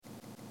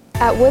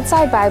At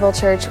Woodside Bible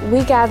Church,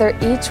 we gather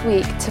each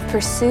week to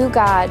pursue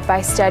God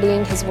by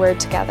studying His Word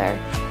together.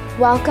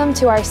 Welcome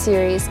to our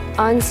series,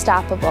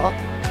 Unstoppable,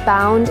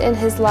 Bound in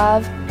His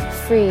Love,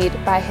 Freed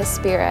by His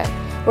Spirit,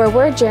 where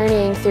we're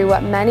journeying through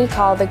what many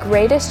call the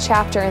greatest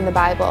chapter in the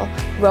Bible,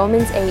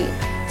 Romans 8,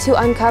 to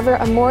uncover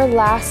a more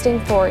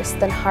lasting force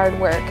than hard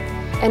work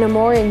and a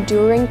more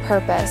enduring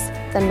purpose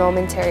than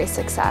momentary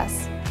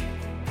success.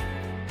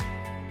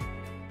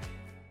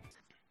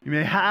 You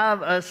may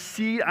have a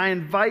seat. I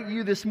invite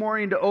you this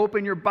morning to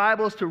open your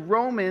Bibles to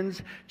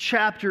Romans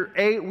chapter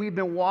 8. We've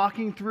been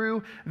walking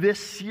through this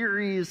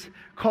series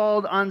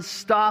called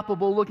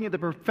Unstoppable, looking at the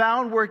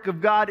profound work of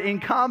God in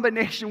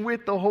combination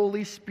with the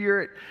Holy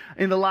Spirit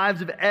in the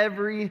lives of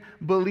every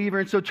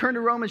believer. And so turn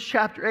to Romans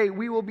chapter 8.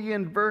 We will be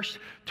in verse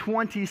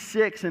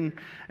 26. And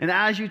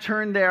as you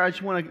turn there, I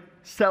just want to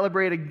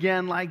celebrate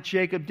again like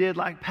Jacob did,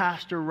 like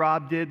Pastor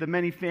Rob did, the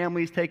many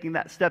families taking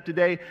that step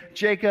today.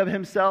 Jacob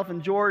himself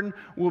and Jordan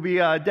will be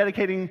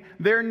dedicating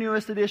their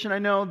newest edition, I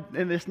know,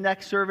 in this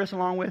next service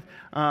along with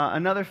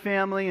another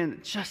family, and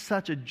it's just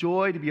such a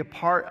joy to be a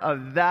part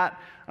of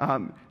that.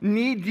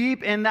 Knee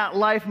deep in that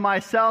life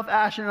myself,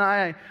 Ashton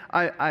and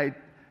I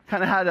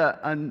kind of had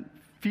a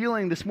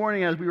feeling this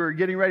morning as we were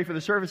getting ready for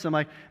the service. I'm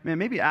like, man,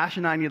 maybe Ash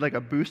and I need like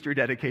a booster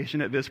dedication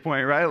at this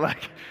point, right?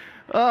 Like,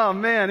 oh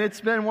man, it's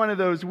been one of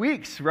those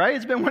weeks, right?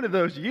 It's been one of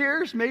those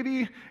years.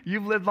 Maybe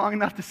you've lived long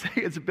enough to say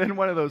it's been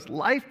one of those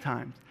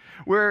lifetimes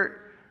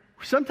where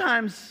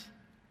sometimes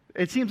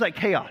it seems like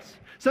chaos.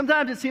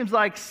 Sometimes it seems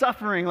like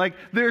suffering, like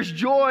there's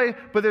joy,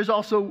 but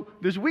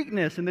there's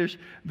weakness, and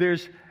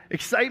there's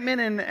excitement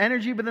and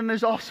energy, but then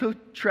there's also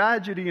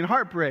tragedy and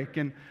heartbreak.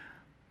 And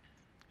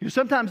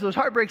sometimes those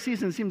heartbreak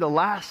seasons seem to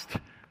last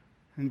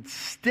and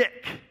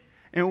stick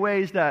in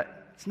ways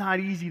that it's not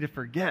easy to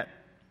forget.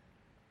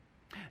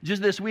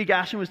 Just this week,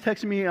 Ashton was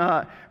texting me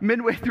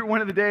midway through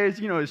one of the days.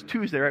 It was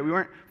Tuesday, right? We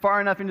weren't far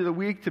enough into the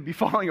week to be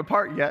falling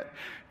apart yet.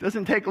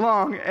 Doesn't take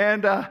long.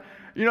 And,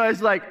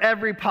 it's like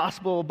every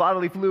possible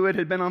bodily fluid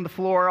had been on the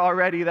floor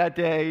already that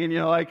day. And,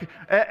 like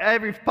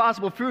every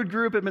possible food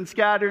group had been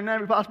scattered and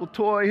every possible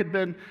toy had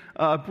been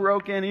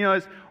broken.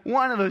 It's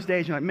one of those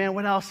days you're like, man,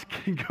 what else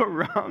can go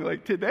wrong?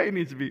 Like today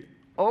needs to be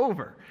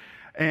over.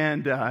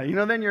 And,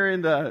 then you're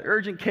in the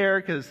urgent care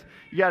because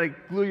you got to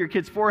glue your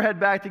kid's forehead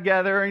back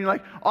together. And you're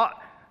like,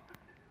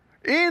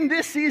 in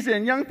this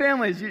season, young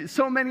families,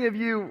 so many of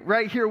you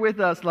right here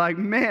with us, like,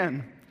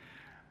 man,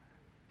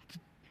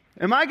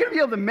 am I going to be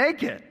able to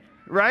make it,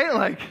 right?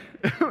 Like,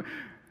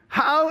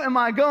 how am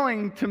I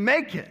going to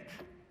make it?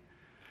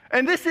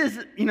 And this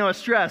is, a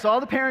stress. All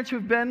the parents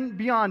who've been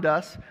beyond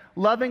us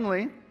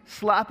lovingly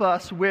slap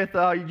us with,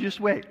 you just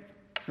wait,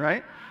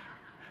 right?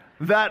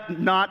 That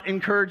not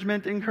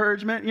encouragement,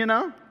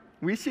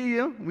 we see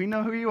you, we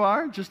know who you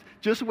are,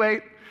 just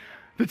wait.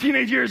 The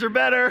teenage years are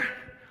better,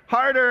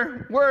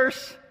 harder,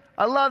 worse.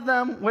 I love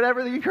them.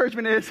 Whatever the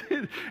encouragement is,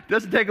 it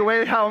doesn't take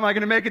away how am I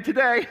going to make it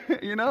today?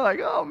 Like,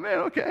 oh man,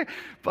 okay,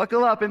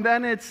 buckle up. And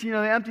then it's, the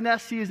empty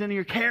nest season, and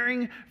you're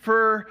caring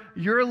for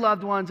your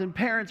loved ones and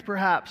parents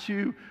perhaps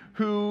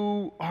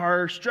who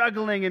are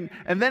struggling.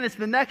 And then it's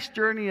the next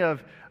journey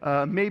of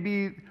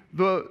maybe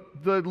the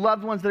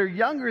loved ones that are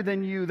younger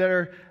than you that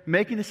are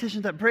making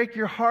decisions that break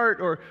your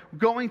heart or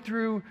going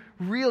through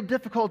real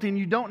difficulty, and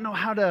you don't know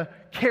how to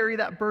carry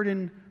that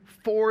burden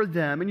for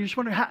them. And you just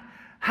wonder,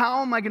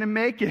 how am I going to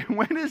make it?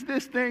 When does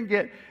this thing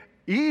get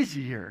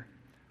easier?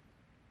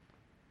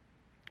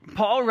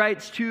 Paul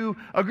writes to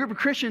a group of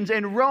Christians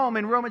in Rome,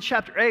 in Romans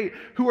chapter 8,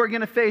 who are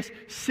going to face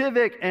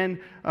civic and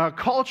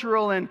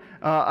cultural and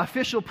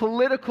official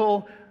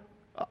political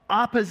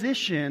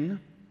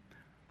opposition.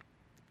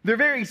 Their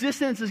very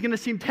existence is going to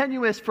seem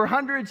tenuous for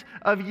hundreds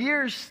of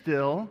years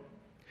still.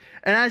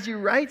 And as he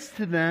writes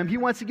to them, he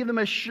wants to give them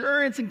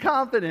assurance and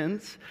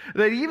confidence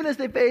that even as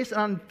they face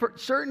an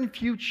uncertain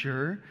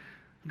future,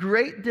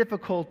 great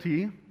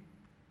difficulty,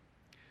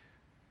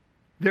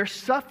 their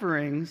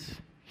sufferings,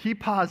 he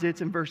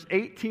posits in verse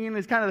 18,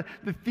 is kind of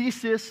the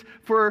thesis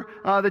for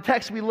the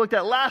text we looked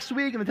at last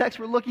week and the text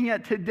we're looking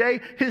at today.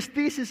 His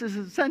thesis is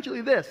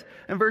essentially this.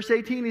 In verse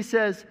 18, he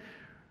says,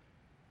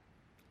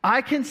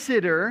 I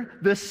consider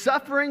the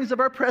sufferings of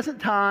our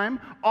present time,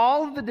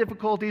 all of the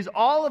difficulties,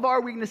 all of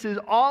our weaknesses,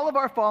 all of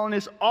our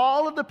fallenness,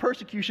 all of the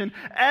persecution,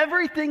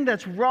 everything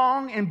that's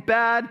wrong and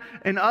bad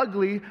and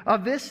ugly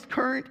of this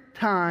current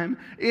time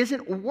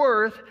isn't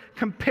worth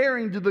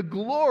comparing to the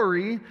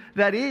glory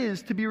that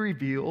is to be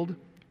revealed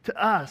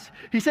to us.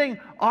 He's saying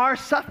our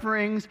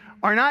sufferings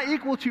are not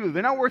equal to,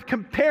 they're not worth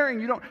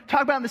comparing. You don't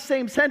talk about in the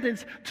same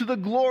sentence to the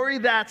glory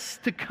that's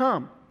to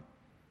come.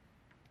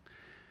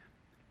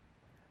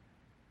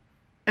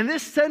 And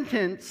this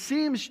sentence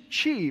seems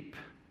cheap,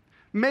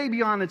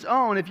 maybe on its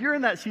own, if you're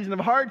in that season of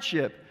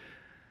hardship.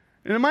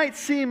 And it might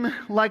seem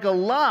like a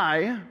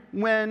lie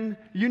when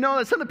you know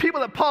that some of the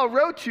people that Paul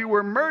wrote to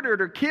were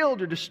murdered or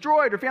killed or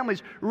destroyed, or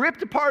families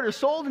ripped apart or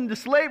sold into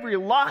slavery,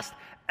 lost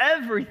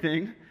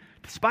everything,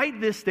 despite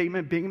this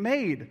statement being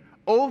made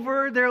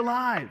over their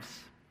lives.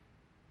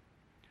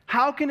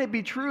 How can it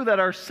be true that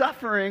our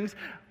sufferings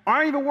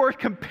aren't even worth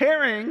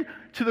comparing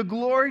to the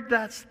glory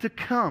that's to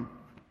come.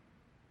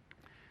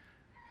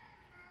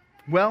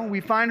 Well, we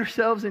find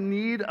ourselves in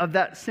need of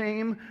that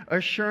same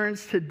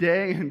assurance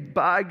today, and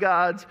by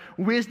God's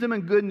wisdom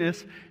and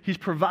goodness, He's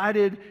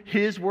provided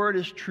His word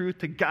as truth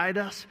to guide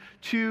us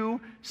to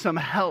some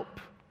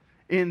help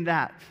in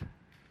that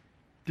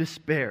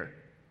despair.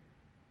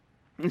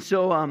 And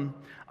so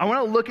I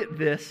want to look at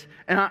this,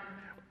 and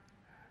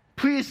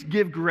please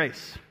give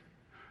grace.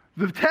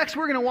 The text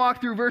we're going to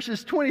walk through,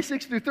 verses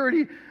 26 through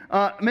 30,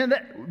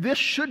 this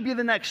should be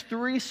the next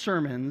 3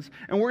 sermons,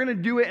 and we're going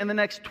to do it in the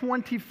next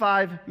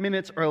 25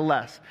 minutes or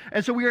less.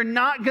 And so we are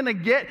not going to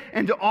get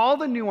into all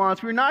the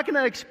nuance. We're not going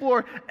to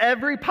explore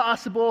every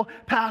possible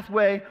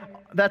pathway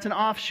that's an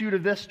offshoot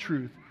of this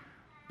truth.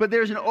 But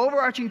there's an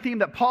overarching theme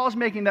that Paul's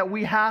making that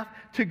we have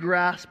to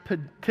grasp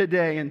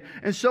today.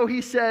 And so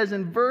he says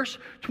in verse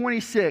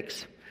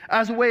 26,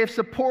 as a way of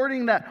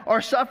supporting that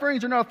our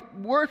sufferings are not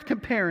worth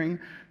comparing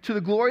to the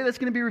glory that's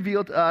going to be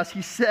revealed to us,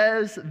 he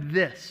says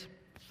this.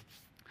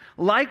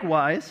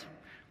 Likewise,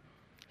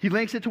 he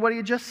links it to what he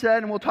had just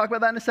said, and we'll talk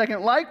about that in a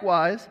second.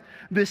 Likewise,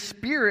 the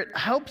Spirit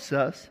helps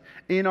us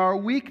in our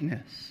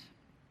weakness.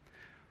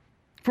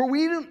 For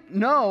we don't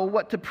know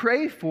what to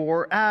pray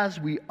for as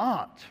we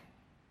ought.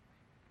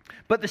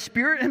 But the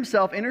Spirit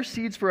Himself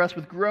intercedes for us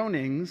with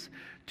groanings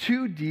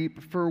too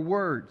deep for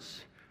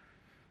words.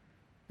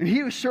 And He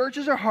who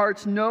searches our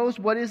hearts knows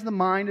what is the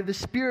mind of the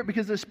Spirit,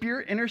 because the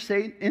Spirit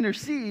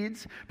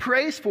intercedes,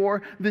 prays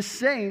for the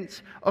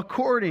saints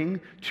according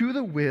to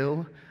the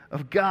will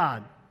of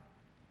God.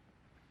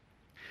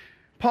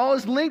 Paul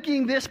is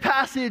linking this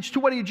passage to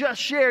what he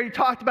just shared. He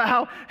talked about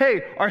how,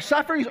 hey, our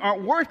sufferings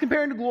aren't worth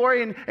comparing to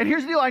glory. And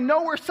here's the deal. I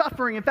know we're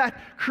suffering. In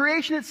fact,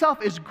 creation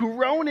itself is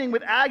groaning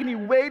with agony,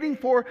 waiting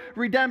for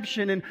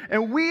redemption.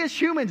 And we as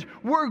humans,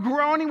 we're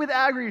groaning with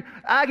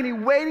agony,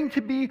 waiting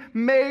to be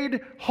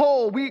made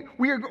whole.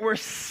 We're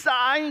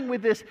sighing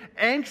with this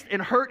angst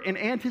and hurt and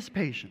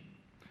anticipation.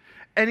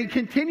 And he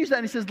continues that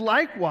and he says,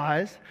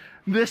 likewise,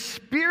 the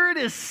Spirit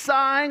is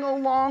sighing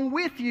along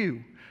with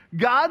you.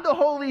 God, the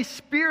Holy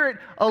Spirit,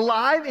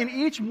 alive in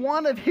each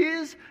one of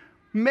His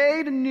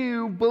made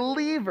new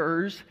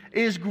believers,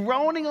 is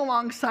groaning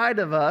alongside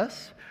of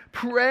us,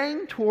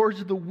 praying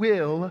towards the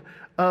will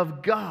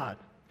of God.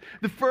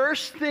 The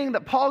first thing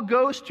that Paul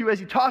goes to as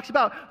he talks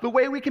about the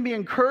way we can be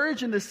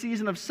encouraged in this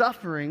season of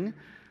suffering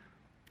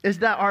is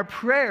that our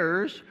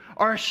prayers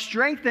are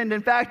strengthened.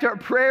 In fact, our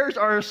prayers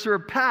are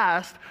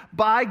surpassed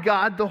by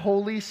God, the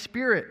Holy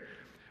Spirit.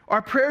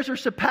 Our prayers are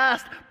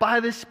surpassed by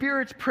the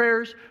Spirit's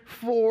prayers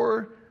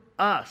for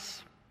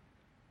us.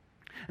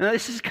 And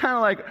this is kind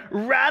of like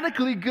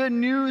radically good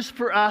news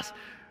for us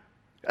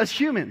as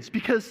humans,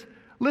 because,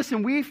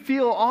 listen, we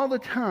feel all the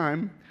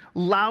time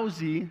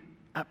lousy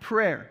at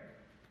prayer.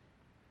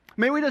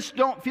 Maybe we just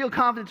don't feel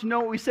confident to know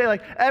what we say.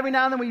 Like every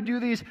now and then we do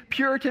these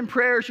Puritan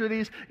prayers or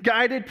these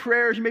guided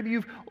prayers. Maybe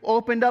you've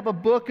opened up a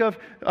book of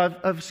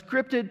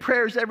scripted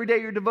prayers every day,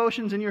 your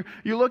devotions, and you're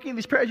looking at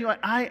these prayers and you're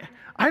like,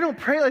 I don't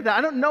pray like that.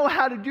 I don't know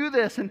how to do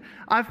this, and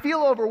I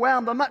feel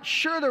overwhelmed. I'm not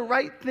sure the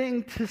right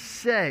thing to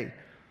say.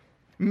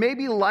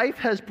 Maybe life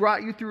has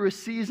brought you through a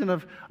season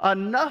of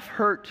enough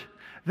hurt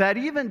that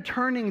even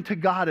turning to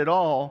God at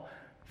all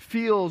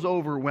feels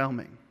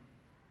overwhelming.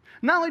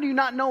 Not only do you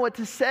not know what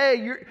to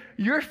say,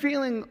 you're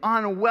feeling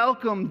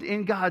unwelcomed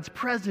in God's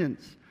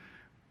presence.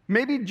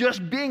 Maybe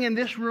just being in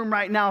this room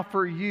right now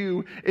for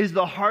you is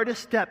the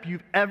hardest step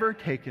you've ever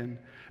taken,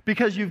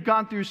 because you've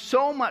gone through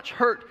so much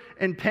hurt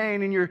and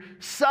pain and you're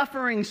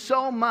suffering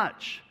so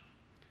much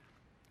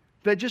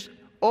that just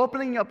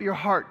opening up your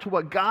heart to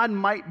what God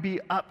might be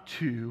up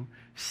to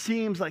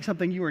seems like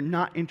something you are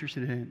not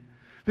interested in.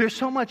 There's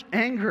so much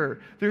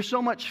anger, there's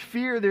so much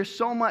fear, there's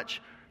so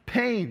much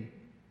pain.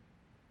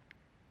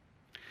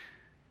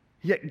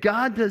 Yet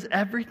God does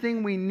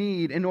everything we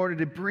need in order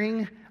to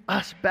bring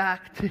us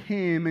back to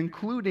Him,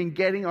 including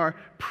getting our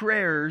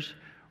prayers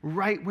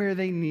right where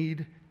they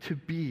need to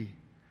be.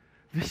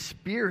 The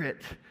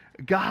Spirit,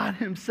 God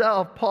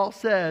Himself, Paul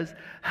says,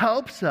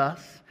 helps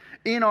us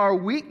in our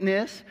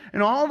weakness,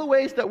 in all the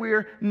ways that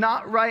we're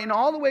not right, in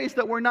all the ways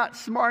that we're not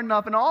smart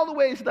enough, in all the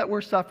ways that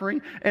we're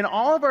suffering, and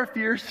all of our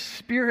fears. The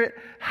Spirit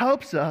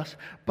helps us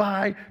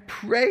by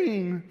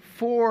praying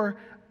for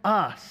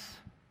us.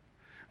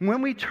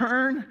 When we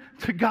turn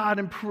to God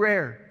in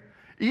prayer,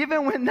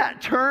 even when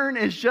that turn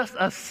is just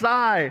a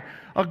sigh,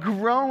 a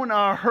groan,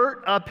 a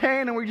hurt, a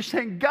pain, and we're just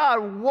saying,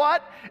 God,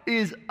 what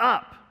is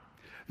up?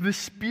 The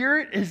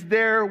Spirit is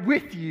there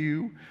with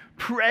you,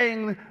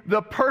 praying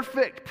the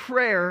perfect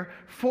prayer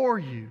for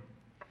you,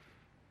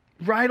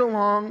 right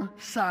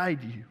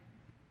alongside you.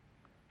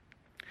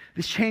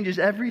 This changes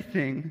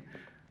everything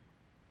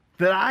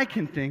that I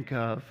can think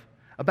of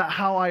about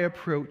how I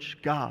approach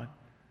God.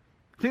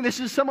 I think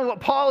this is some of what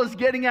Paul is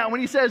getting at when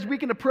he says we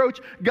can approach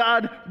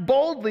God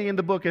boldly in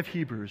the book of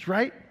Hebrews,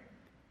 right?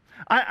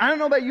 I don't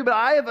know about you, but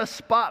I have a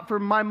spot for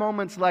my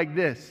moments like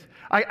this.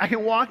 I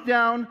can walk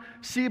down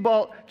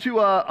Seabolt to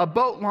a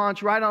boat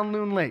launch right on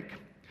Loon Lake.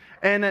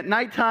 And at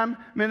nighttime,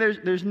 man,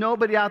 there's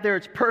nobody out there.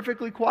 It's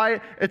perfectly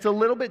quiet. It's a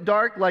little bit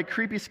dark, like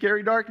creepy,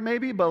 scary dark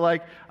maybe, but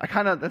like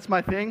that's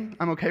my thing.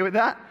 I'm okay with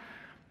that.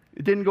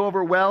 It didn't go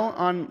over well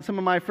on some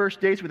of my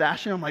first dates with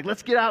Ashton. I'm like,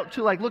 let's get out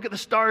to like look at the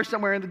stars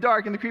somewhere in the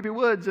dark in the creepy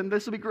woods, and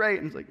this will be great.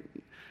 And it's like,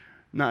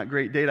 not a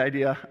great date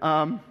idea.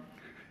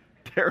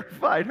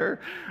 Terrified her.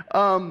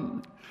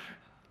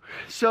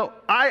 So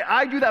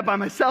I do that by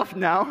myself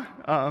now,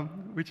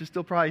 which is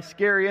still probably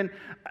scary. And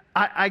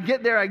I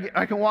get there,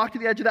 I can walk to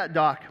the edge of that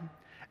dock,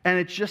 and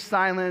it's just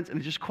silence, and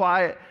it's just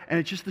quiet, and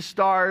it's just the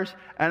stars,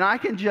 and I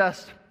can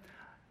just,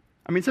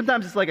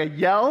 sometimes it's like a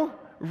yell,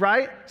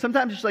 right?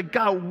 Sometimes it's like,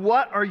 God,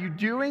 what are you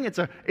doing? It's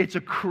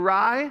a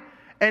cry.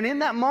 And in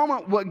that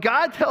moment, what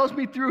God tells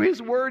me through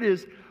his word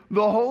is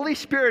the Holy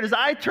Spirit, as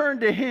I turn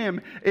to him,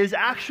 is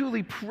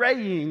actually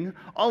praying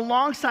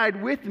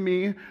alongside with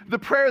me the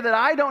prayer that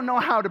I don't know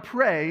how to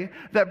pray,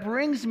 that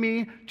brings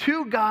me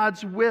to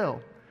God's will,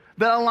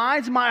 that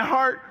aligns my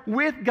heart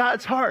with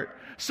God's heart.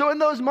 So in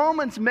those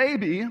moments,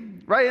 maybe,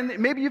 right, and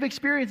maybe you've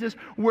experienced this,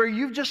 where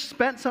you've just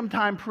spent some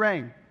time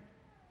praying,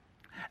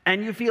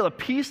 and you feel a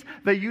peace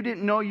that you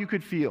didn't know you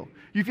could feel.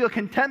 You feel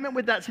contentment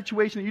with that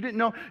situation that you didn't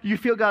know. You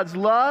feel God's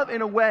love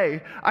in a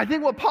way. I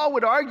think what Paul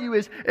would argue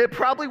is it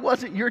probably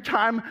wasn't your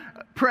time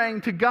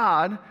praying to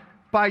God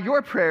by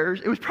your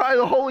prayers. It was probably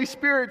the Holy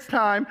Spirit's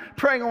time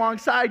praying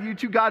alongside you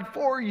to God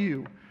for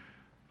you.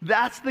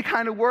 That's the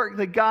kind of work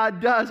that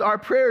God does. Our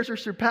prayers are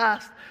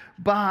surpassed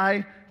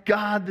by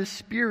God the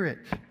Spirit.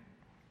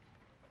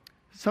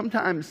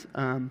 Sometimes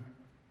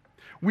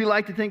we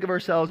like to think of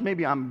ourselves,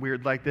 maybe I'm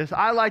weird like this,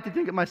 I like to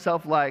think of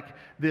myself like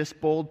this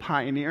bold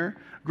pioneer.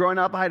 Growing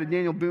up, I had a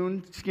Daniel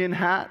Boone skin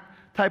hat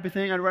type of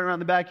thing. I'd run around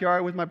the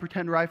backyard with my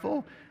pretend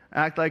rifle,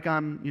 act like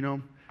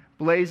I'm,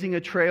 blazing a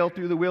trail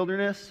through the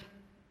wilderness.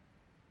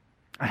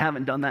 I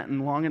haven't done that in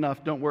long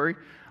enough, don't worry.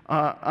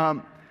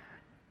 And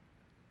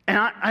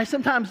I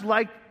sometimes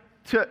like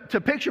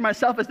to picture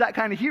myself as that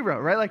kind of hero,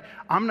 right? Like,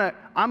 I'm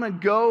gonna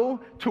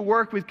go to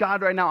work with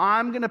God right now.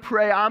 I'm gonna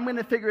pray. I'm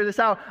gonna figure this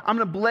out. I'm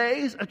gonna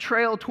blaze a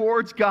trail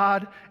towards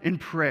God in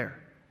prayer.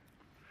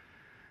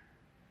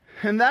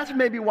 And that's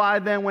maybe why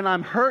then when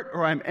I'm hurt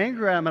or I'm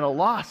angry, I'm at a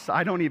loss,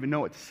 I don't even know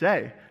what to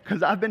say.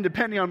 Because I've been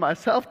depending on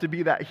myself to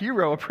be that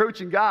hero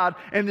approaching God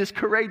in this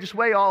courageous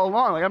way all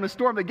along. Like, I'm gonna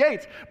storm the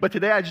gates, but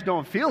today I just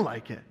don't feel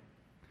like it.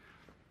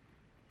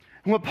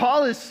 And what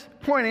Paul is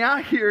pointing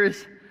out here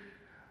is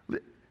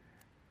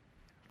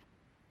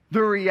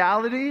the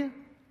reality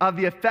of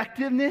the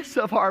effectiveness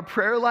of our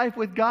prayer life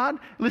with God.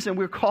 Listen,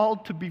 we're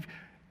called to be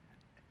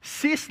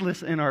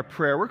ceaseless in our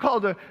prayer. We're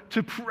called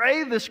to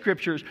pray the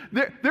scriptures.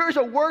 There's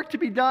a work to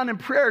be done in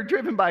prayer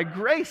driven by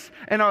grace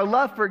and our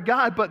love for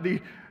God, but the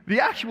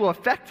actual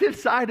effective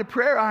side of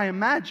prayer, I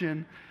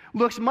imagine,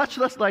 looks much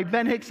less like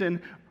Ben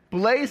Hickson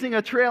blazing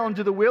a trail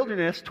into the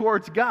wilderness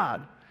towards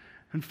God,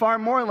 and far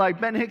more like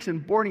Ben Hickson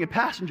boarding a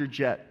passenger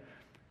jet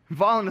and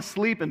falling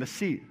asleep in the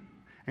seat,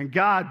 and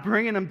God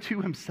bringing him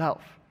to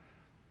himself.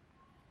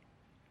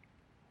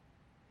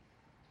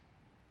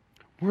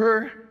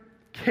 We're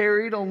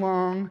carried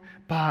along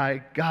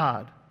by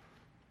God.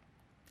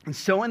 And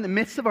so in the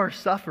midst of our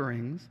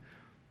sufferings,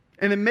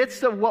 in the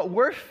midst of what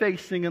we're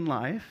facing in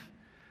life,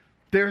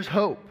 there's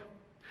hope.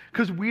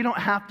 Because we don't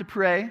have to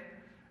pray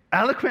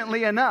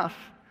eloquently enough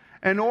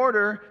in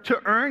order to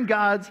earn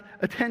God's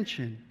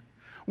attention.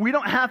 We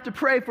don't have to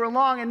pray for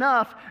long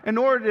enough in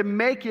order to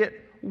make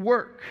it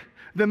work.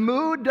 The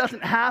mood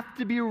doesn't have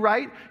to be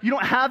right. You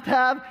don't have to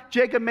have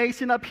Jacob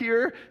Mason up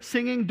here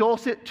singing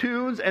dulcet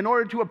tunes in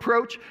order to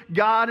approach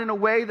God in a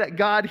way that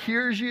God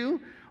hears you,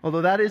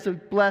 although that is a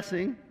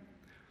blessing.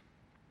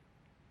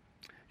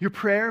 Your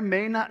prayer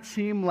may not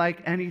seem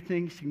like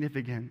anything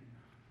significant.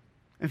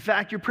 In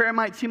fact, your prayer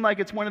might seem like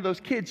it's one of those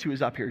kids who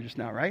was up here just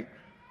now, right?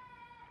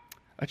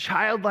 A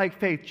childlike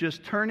faith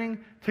just turning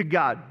to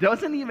God.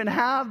 Doesn't even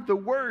have the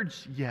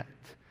words yet.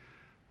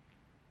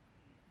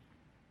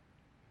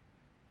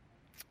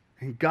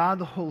 And God,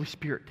 the Holy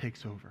Spirit,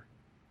 takes over.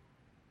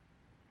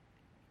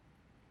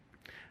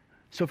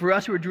 So for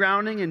us who are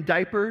drowning in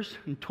diapers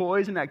and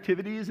toys and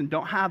activities and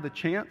don't have the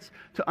chance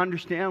to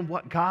understand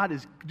what God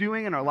is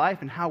doing in our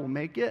life and how we'll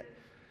make it,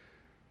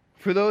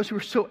 for those who are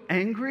so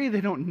angry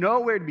they don't know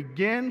where to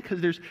begin because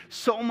there's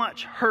so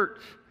much hurt,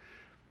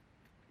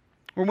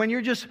 or when you're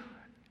just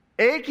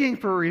aching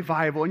for a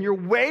revival and you're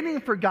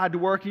waiting for God to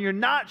work and you're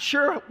not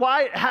sure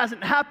why it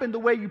hasn't happened the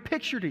way you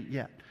pictured it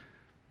yet,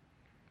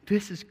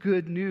 this is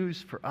good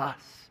news for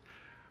us.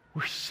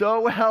 We're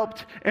so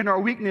helped in our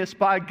weakness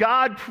by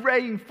God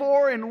praying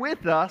for and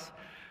with us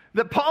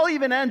that Paul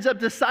even ends up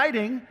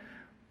deciding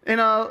in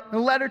a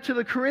letter to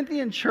the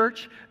Corinthian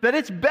church that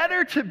it's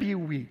better to be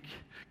weak.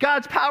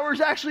 God's power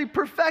is actually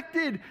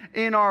perfected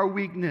in our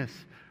weakness.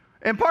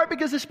 In part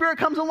because the Spirit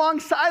comes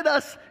alongside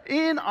us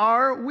in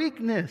our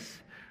weakness.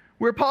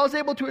 Where Paul's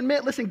able to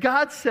admit, listen,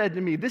 God said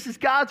to me, this is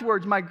God's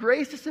words, my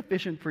grace is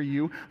sufficient for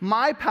you.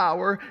 My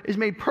power is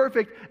made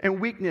perfect in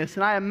weakness.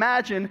 And I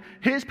imagine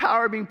his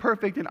power being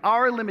perfect in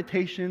our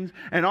limitations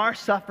and our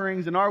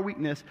sufferings and our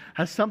weakness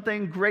has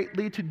something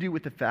greatly to do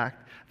with the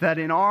fact that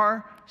in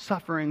our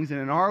sufferings and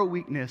in our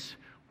weakness,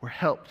 we're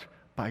helped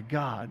by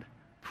God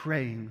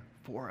praying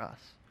for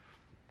us.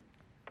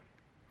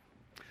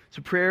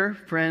 So prayer,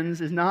 friends,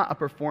 is not a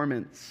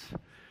performance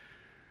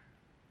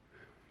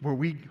where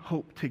we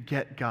hope to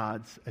get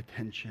God's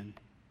attention.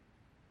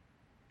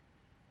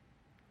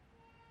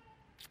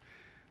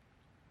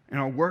 In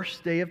our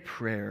worst day of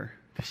prayer,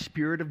 the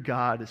Spirit of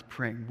God is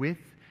praying with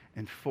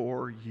and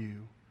for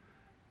you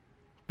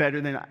better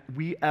than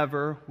we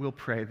ever will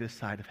pray this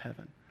side of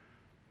heaven.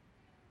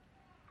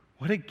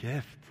 What a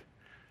gift.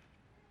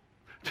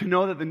 To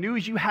know that the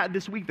news you had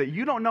this week that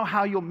you don't know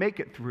how you'll make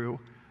it through,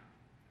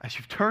 as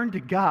you've turned to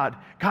God,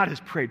 God has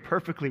prayed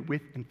perfectly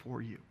with and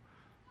for you.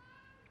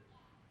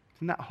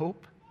 Isn't that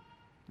hope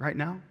right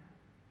now?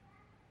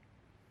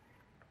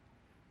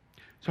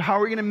 So how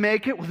are we going to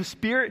make it? Well, the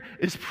Spirit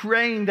is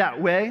praying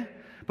that way.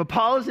 But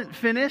Paul isn't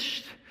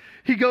finished.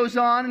 He goes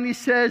on and he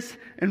says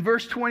in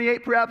verse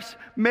 28, perhaps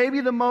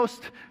maybe the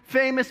most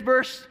famous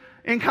verse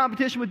in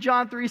competition with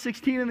John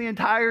 3:16 in the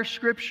entire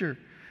Scripture.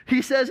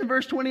 He says in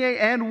verse 28,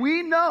 and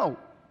we know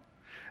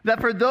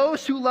that for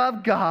those who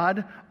love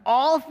God,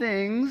 all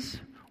things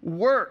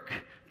work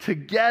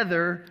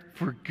together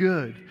for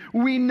good.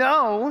 We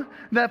know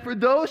that for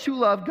those who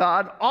love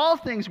God, all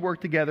things work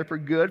together for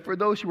good, for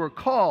those who are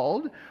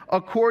called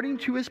according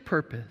to his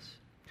purpose.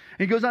 And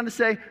he goes on to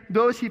say,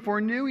 those he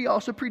foreknew, he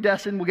also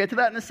predestined, we'll get to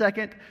that in a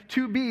second,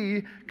 to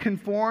be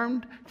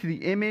conformed to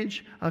the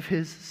image of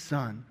his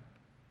Son.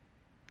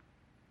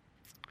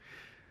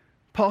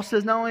 Paul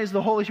says not only is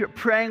the Holy Spirit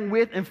praying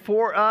with and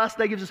for us,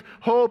 that gives us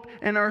hope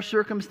in our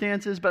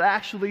circumstances, but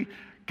actually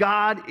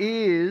God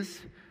is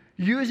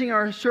using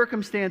our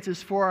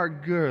circumstances for our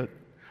good.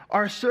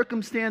 Our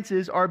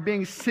circumstances are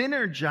being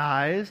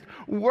synergized,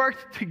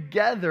 worked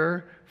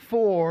together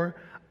for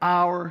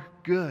our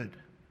good.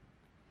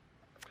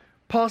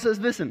 Paul says,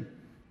 listen,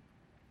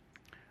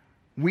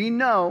 we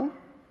know,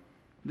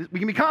 we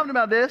can be confident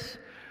about this,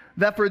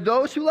 that for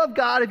those who love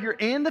God, if you're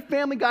in the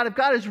family of God, if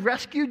God has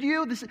rescued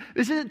you, this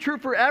isn't true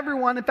for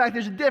everyone. In fact,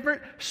 there's a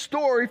different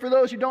story for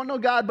those who don't know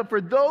God, but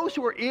for those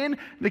who are in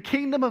the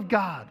kingdom of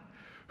God,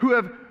 who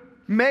have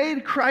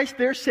made Christ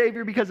their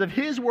Savior because of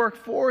his work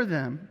for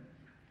them,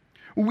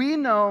 we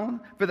know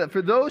that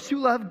for those who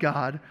love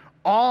God,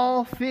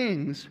 all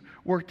things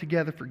work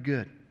together for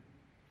good.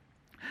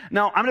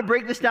 Now, I'm going to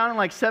break this down in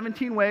like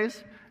 17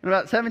 ways in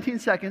about 17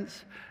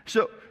 seconds.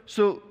 So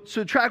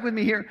track with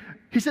me here.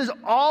 He says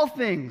all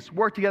things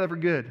work together for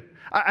good.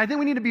 I think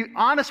we need to be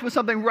honest with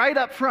something right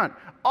up front.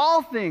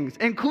 All things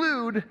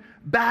include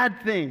bad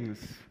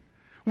things.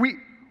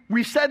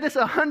 We've said this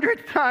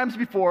 100 times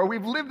before.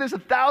 We've lived this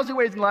 1,000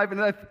 ways in life,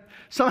 and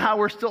somehow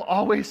we're still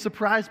always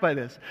surprised by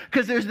this.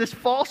 Because there's this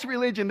false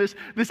religion,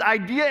 this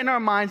idea in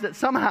our minds that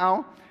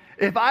somehow,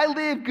 if I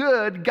live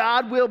good,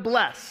 God will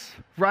bless,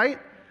 right?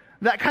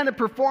 That kind of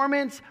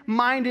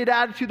performance-minded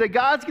attitude that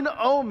God's going to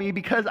owe me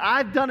because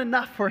I've done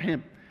enough for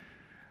him.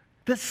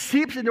 That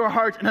seeps into our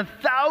hearts in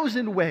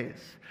 1,000 ways.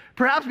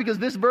 Perhaps because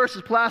this verse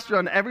is plastered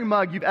on every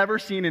mug you've ever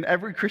seen in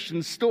every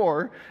Christian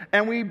store,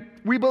 and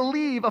we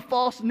believe a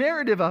false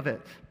narrative of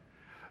it.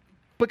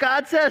 But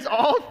God says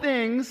all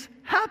things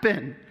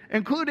happen,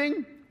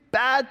 including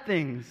bad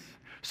things.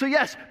 So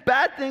yes,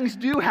 bad things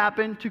do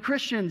happen to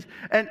Christians.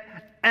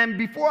 And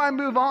before I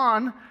move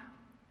on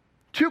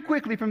too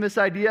quickly from this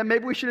idea,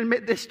 maybe we should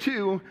admit this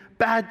too,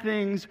 bad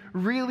things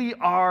really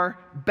are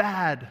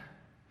bad.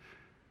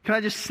 Can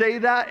I just say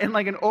that in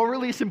like an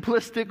overly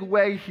simplistic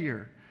way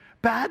here?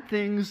 Bad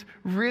things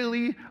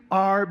really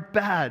are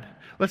bad.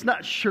 Let's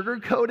not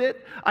sugarcoat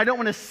it. I don't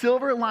want to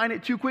silver line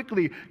it too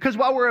quickly. Because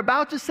while we're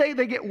about to say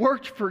they get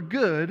worked for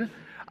good,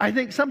 I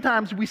think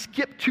sometimes we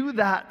skip to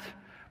that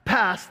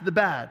past the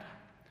bad.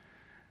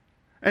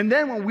 And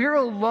then when we're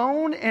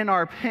alone in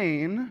our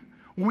pain,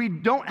 we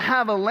don't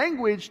have a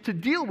language to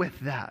deal with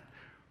that.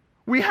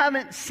 We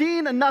haven't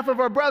seen enough of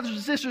our brothers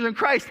and sisters in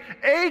Christ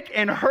ache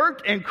and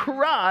hurt and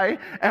cry,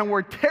 and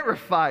we're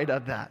terrified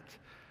of that.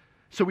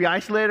 So we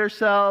isolate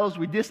ourselves,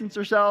 we distance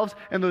ourselves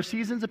in those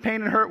seasons of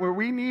pain and hurt where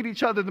we need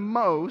each other the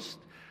most,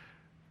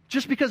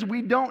 just because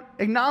we don't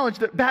acknowledge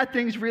that bad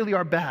things really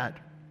are bad.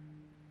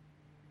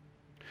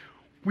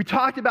 We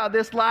talked about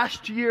this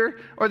last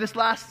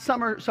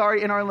summer,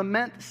 in our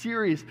Lament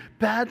series.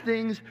 Bad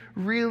things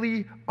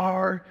really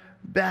are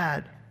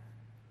bad.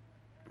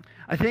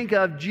 I think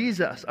of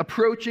Jesus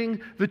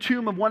approaching the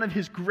tomb of one of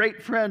his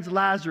great friends,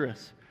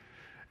 Lazarus.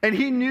 And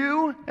he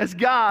knew, as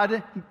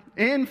God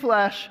in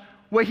flesh,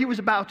 what he was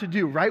about to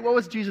do, right? What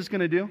was Jesus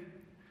going to do?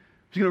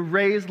 He was going to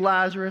raise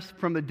Lazarus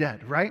from the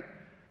dead, right?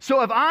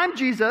 So if I'm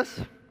Jesus,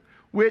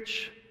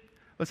 which,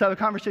 let's have a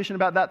conversation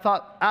about that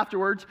thought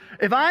afterwards.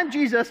 If I'm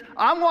Jesus,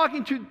 I'm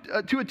walking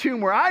to a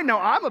tomb where I know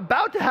I'm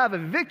about to have a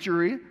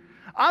victory.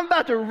 I'm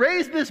about to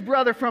raise this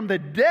brother from the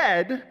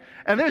dead,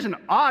 and there's an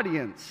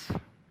audience.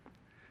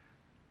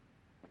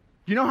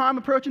 You know how I'm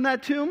approaching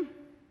that tomb?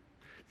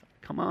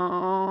 Come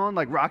on,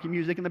 like Rocky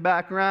music in the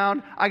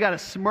background. I got a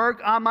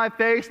smirk on my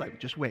face, like,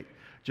 just wait.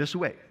 Just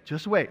wait.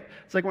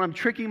 It's like when I'm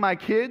tricking my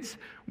kids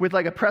with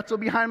like a pretzel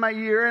behind my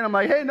ear, and I'm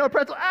like, hey, no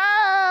pretzel.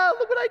 Ah,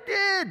 look what I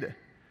did.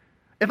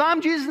 If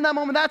I'm Jesus in that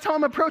moment, that's how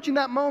I'm approaching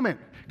that moment.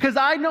 Because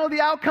I know the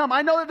outcome.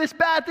 I know that this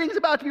bad thing is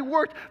about to be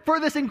worked for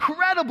this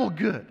incredible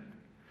good.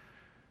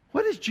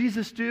 What does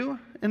Jesus do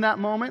in that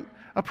moment?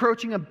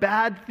 Approaching a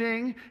bad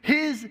thing,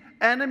 his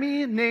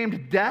enemy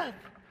named death.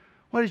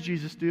 What does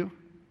Jesus do?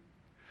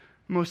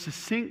 Most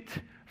succinct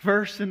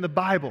verse in the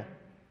Bible.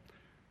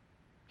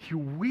 He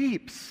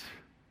weeps.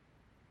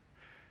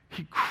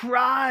 He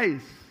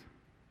cries.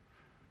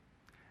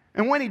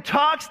 And when he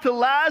talks to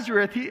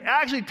Lazarus, he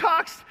actually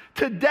talks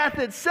to death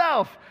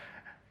itself.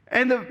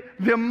 And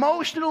the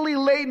emotionally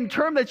laden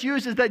term that's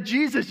used is that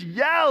Jesus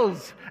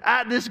yells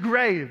at this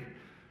grave.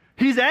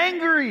 He's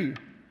angry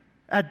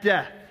at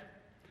death.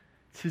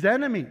 It's his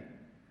enemy.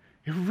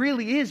 It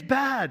really is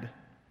bad.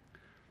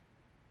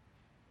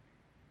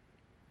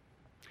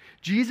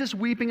 Jesus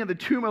weeping at the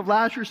tomb of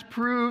Lazarus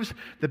proves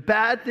the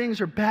bad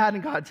things are bad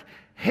and God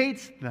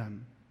hates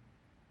them.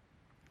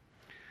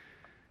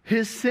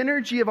 His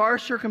synergy of our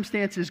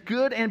circumstances,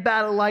 good and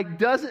bad alike,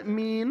 doesn't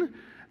mean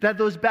that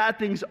those bad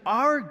things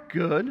are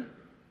good.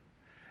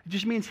 It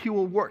just means he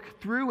will work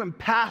through and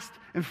past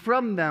and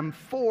from them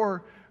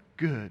for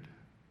good.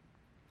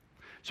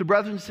 So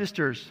brothers and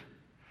sisters,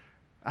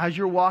 as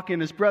you're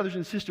walking as brothers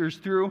and sisters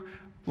through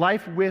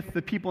life with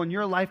the people in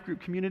your life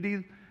group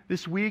community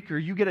this week, or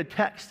you get a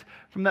text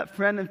from that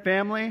friend and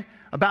family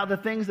about the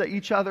things that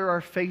each other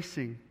are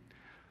facing,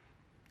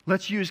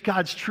 let's use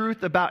God's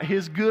truth about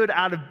his good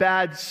out of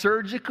bad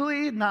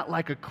surgically, not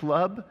like a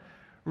club,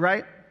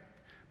 right?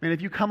 I mean,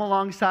 if you come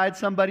alongside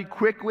somebody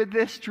quick with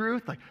this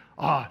truth, like,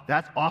 oh,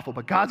 that's awful,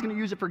 but God's going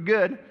to use it for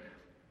good,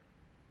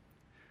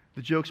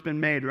 the joke's been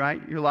made,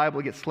 right? You're liable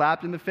to get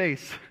slapped in the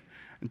face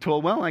and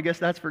told, well, I guess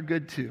that's for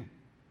good too.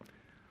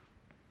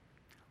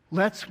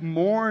 Let's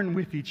mourn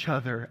with each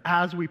other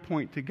as we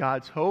point to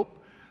God's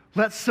hope.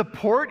 Let's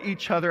support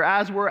each other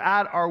as we're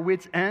at our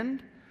wits'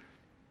 end.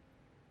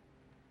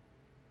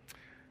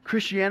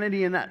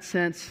 Christianity, in that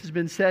sense, has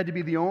been said to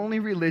be the only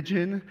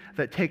religion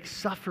that takes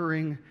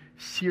suffering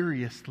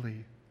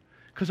seriously.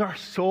 Because our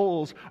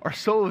souls are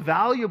so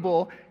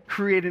valuable,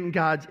 created in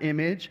God's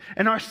image,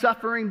 and our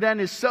suffering then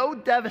is so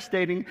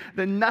devastating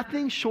that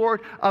nothing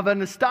short of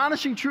an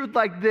astonishing truth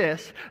like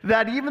this,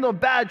 that even though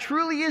bad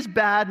truly is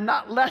bad,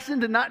 not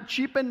lessened and not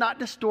cheapened, not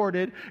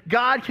distorted,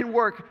 God can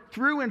work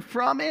through and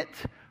from it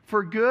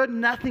for good.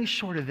 Nothing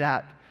short of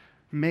that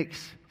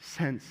makes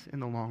sense in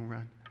the long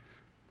run.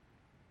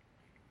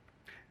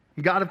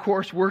 God, of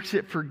course, works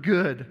it for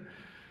good.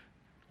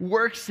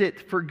 Works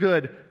it for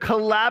good,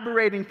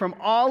 collaborating from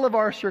all of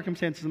our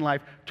circumstances in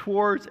life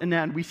towards an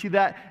end. We see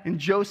that in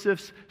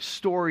Joseph's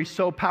story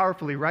so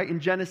powerfully, right?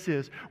 In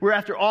Genesis, where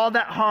after all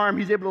that harm,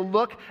 he's able to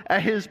look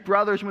at his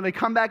brothers when they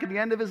come back at the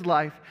end of his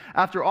life,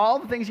 after all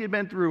the things he had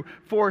been through,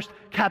 forced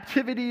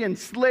captivity and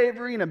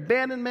slavery and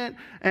abandonment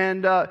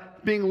and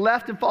being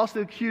left and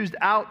falsely accused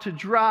out to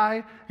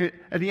dry.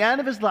 At the end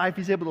of his life,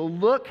 he's able to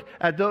look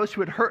at those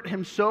who had hurt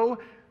him so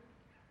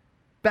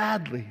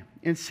badly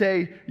and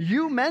say,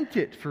 you meant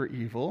it for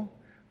evil,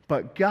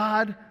 but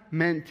God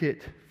meant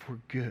it for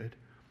good.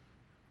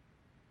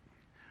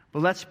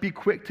 But let's be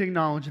quick to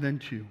acknowledge then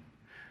too,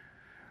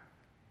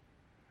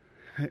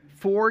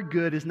 for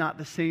good is not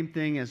the same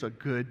thing as a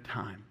good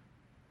time.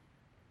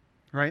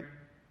 Right?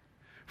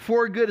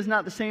 For good is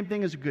not the same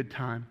thing as a good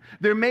time.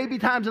 There may be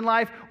times in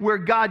life where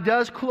God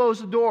does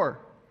close the door.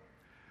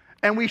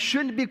 And we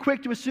shouldn't be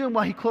quick to assume,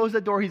 well, he closed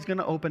that door, he's going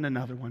to open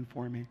another one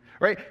for me,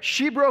 right?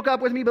 She broke up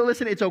with me, but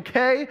listen, it's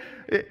okay.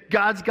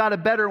 God's got a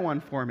better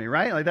one for me,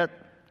 right? Like that.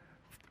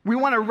 We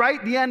want to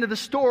write the end of the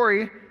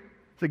story.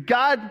 So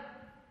God,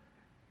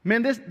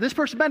 man, this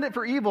person meant it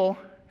for evil.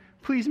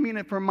 Please mean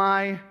it for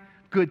my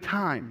good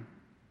time.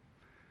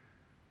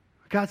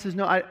 God says,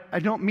 no, I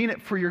don't mean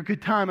it for your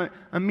good time.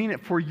 I mean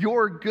it for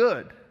your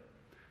good.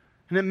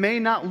 And it may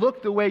not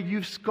look the way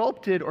you've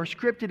sculpted or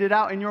scripted it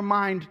out in your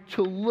mind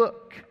to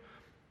look.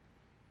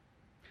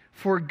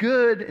 For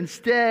good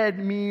instead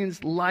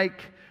means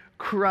like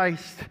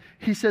Christ.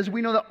 He says,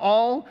 we know that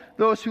all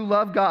those who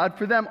love God,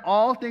 for them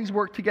all things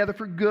work together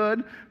for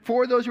good.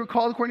 For those who are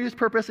called according to his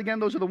purpose, again,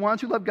 those are the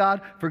ones who love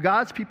God. For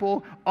God's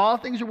people, all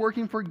things are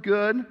working for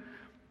good.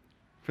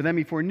 For them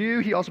he foreknew,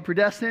 he also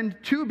predestined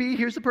to be,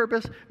 here's the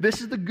purpose, this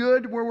is the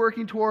good we're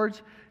working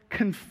towards,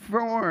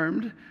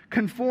 conformed,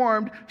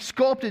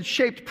 sculpted,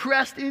 shaped,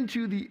 pressed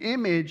into the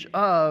image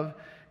of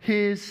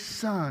his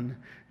Son,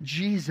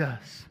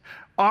 Jesus.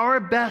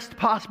 Our best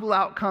possible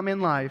outcome in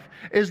life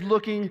is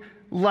looking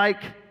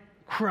like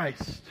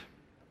Christ,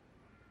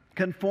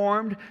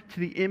 conformed to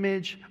the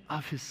image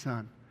of his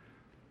Son.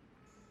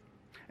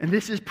 And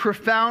this is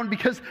profound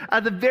because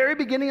at the very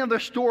beginning of the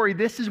story,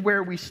 this is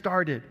where we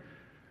started.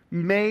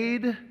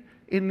 Made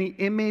in the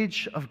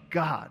image of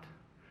God.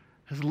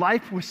 His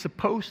life was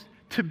supposed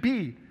to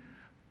be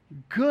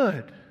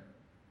good.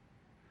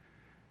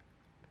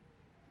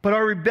 But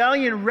our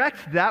rebellion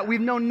wrecked that. We've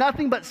known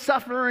nothing but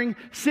suffering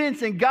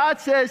since. And God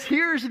says,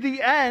 here's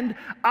the end.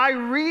 I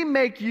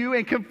remake you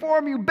and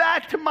conform you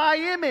back to my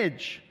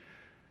image.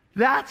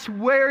 That's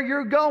where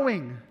you're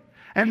going.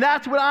 And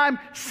that's what I'm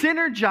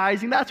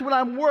synergizing. That's what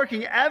I'm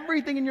working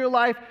everything in your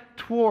life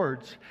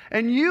towards.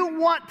 And you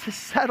want to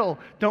settle,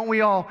 don't we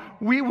all?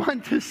 We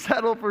want to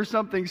settle for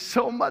something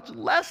so much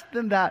less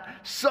than that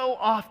so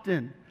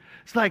often.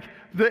 It's like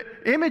the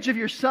image of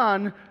your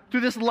son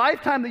through this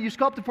lifetime that you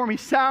sculpted for me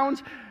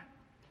sounds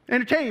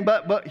entertaining,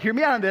 but hear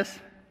me out on this.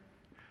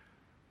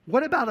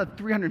 What about a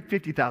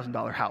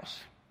 $350,000 house?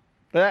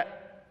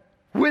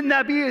 Wouldn't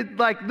that be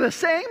like the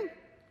same?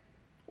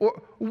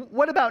 Or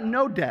what about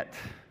no debt?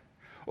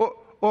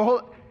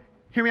 Or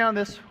hear me out on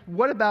this.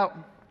 What about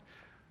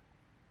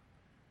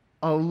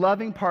a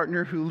loving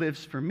partner who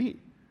lives for me?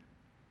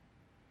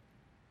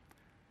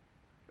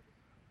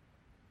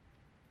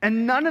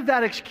 And none of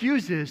that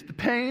excuses the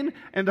pain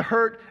and the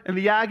hurt and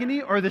the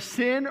agony or the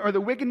sin or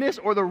the wickedness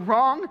or the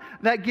wrong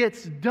that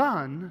gets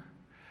done.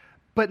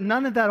 But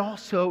none of that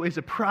also is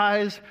a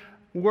prize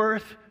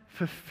worth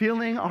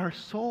fulfilling our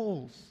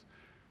souls.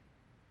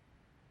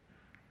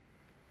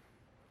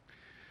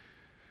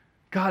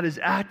 God is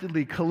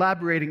actively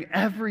collaborating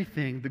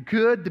everything, the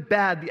good, the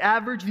bad, the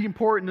average, the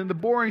important, and the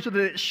boring, so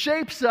that it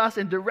shapes us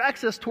and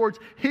directs us towards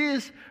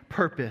His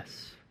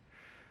purpose.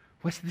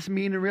 What's this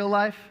mean in real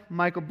life?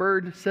 Michael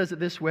Bird says it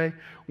this way: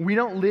 we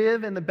don't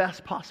live in the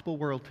best possible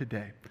world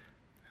today.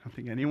 I don't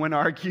think anyone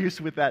argues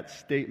with that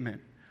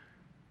statement.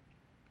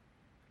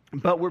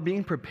 But we're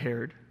being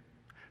prepared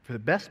for the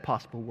best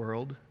possible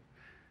world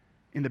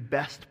in the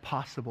best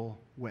possible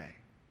way.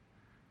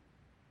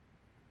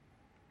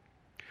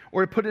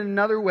 Or to put it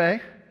another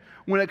way,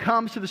 when it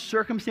comes to the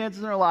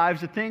circumstances in our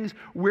lives, the things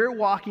we're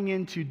walking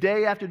into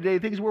day after day,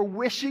 things we're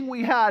wishing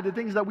we had, the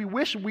things that we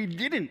wish we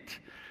didn't.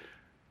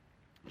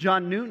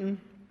 John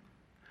Newton,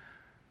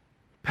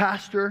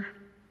 pastor,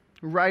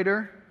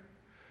 writer,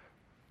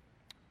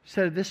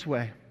 said it this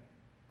way: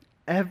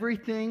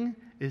 everything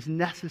is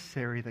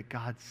necessary that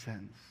God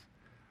sends,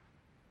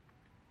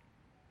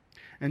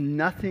 and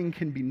nothing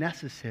can be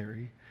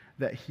necessary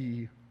that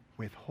He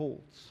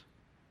withholds.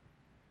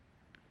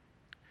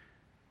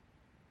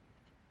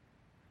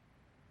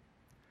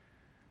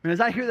 And as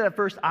I hear that at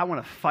first, I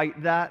want to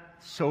fight that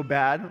so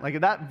bad. Like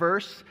if that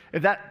verse,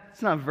 it's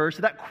not a verse,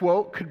 if that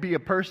quote could be a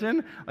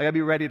person, like I'd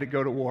be ready to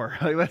go to war.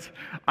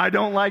 I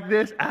don't like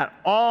this at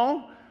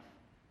all.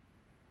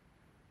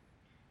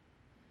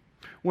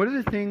 What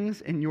are the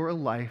things in your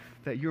life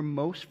that you're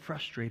most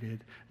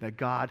frustrated that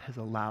God has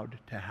allowed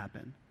to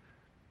happen?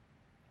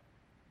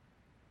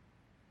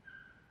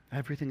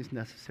 Everything is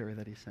necessary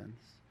that He sends.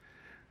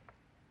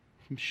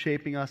 He's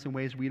shaping us in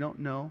ways we don't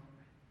know,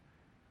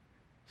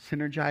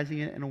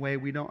 synergizing it in a way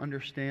we don't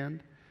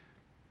understand.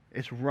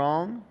 It's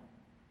wrong.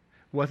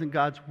 Wasn't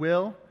God's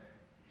will.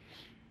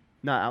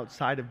 Not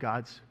outside of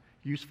God's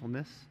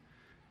usefulness.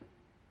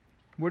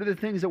 What are the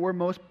things that we're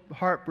most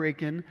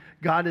heartbreaking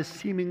God has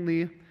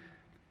seemingly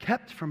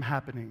kept from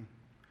happening?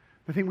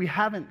 The thing we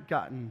haven't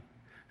gotten.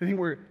 The thing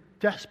we're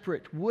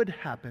desperate would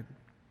happen.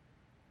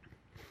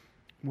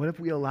 What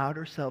if we allowed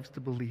ourselves to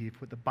believe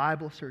what the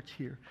Bible asserts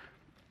here?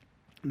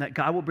 And that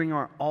God will bring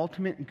our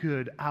ultimate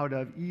good out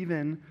of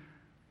even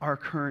our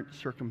current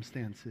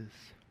circumstances,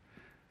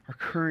 our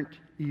current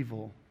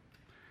evil.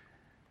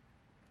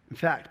 In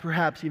fact,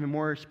 perhaps even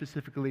more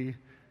specifically,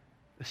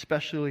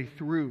 especially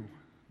through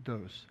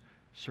those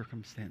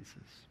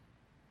circumstances.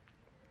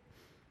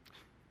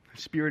 The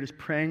Spirit is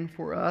praying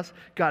for us.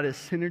 God is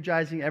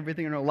synergizing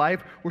everything in our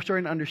life. We're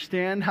starting to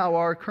understand how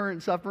our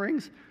current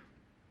sufferings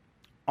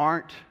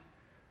aren't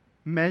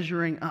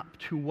measuring up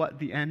to what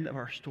the end of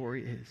our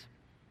story is.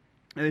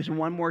 And there's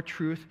one more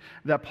truth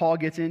that Paul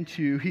gets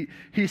into.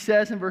 He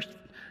says in verse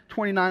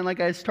 29, like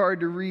I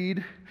started to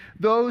read,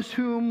 those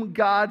whom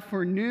God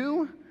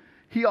foreknew,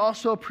 He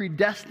also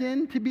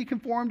predestined to be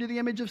conformed to the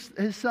image of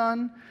His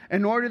Son,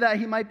 in order that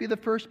He might be the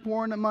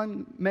firstborn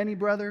among many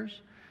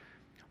brothers.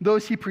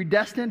 Those He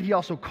predestined, He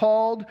also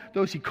called.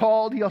 Those He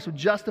called, He also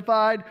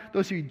justified.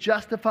 Those He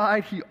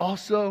justified, He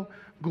also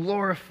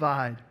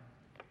glorified.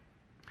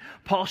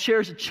 Paul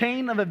shares a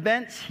chain of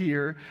events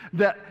here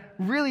that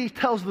really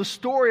tells the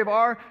story of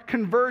our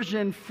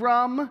conversion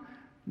from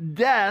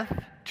death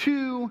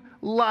to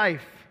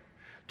life,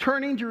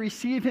 turning to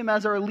receive Him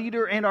as our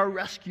leader and our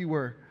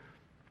rescuer.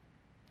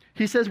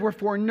 He says we're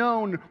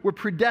foreknown, we're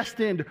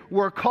predestined,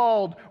 we're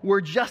called,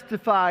 we're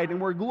justified,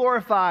 and we're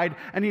glorified.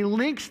 And he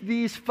links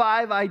these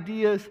 5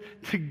 ideas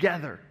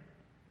together.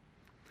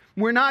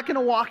 We're not going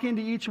to walk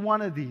into each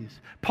one of these.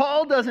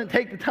 Paul doesn't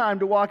take the time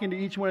to walk into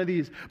each one of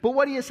these. But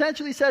what he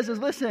essentially says is,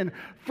 listen,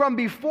 from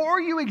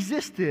before you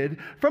existed,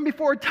 from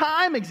before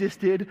time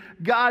existed,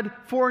 God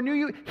foreknew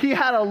you. He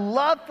had a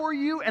love for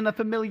you and a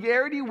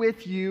familiarity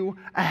with you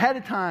ahead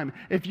of time.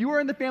 If you were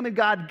in the family of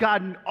God,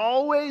 God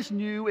always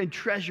knew and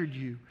treasured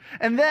you.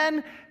 And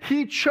then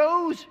He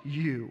chose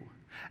you.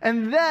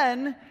 And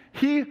then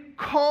He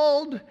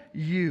called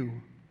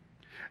you.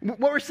 What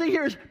we're seeing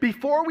here is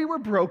before we were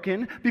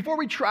broken, before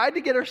we tried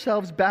to get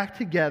ourselves back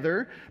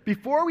together,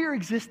 before we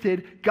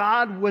existed,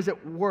 God was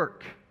at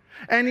work.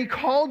 And he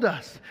called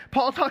us.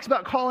 Paul talks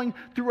about calling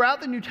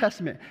throughout the New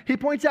Testament. He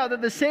points out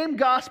that the same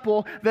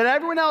gospel that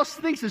everyone else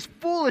thinks is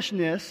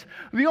foolishness,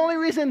 the only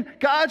reason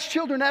God's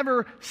children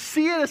ever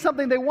see it as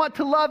something they want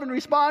to love and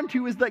respond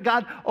to is that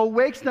God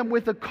awakes them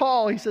with a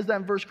call. He says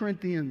that in 1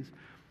 Corinthians.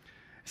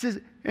 He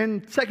says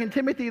in 2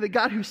 Timothy that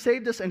God who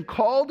saved us and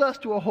called us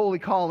to a holy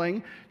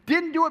calling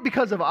didn't do it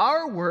because of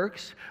our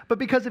works, but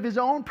because of his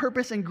own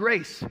purpose and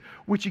grace,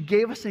 which he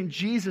gave us in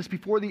Jesus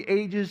before the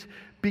ages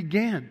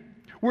began.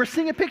 We're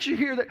seeing a picture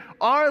here that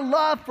our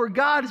love for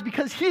God is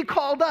because he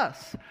called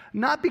us,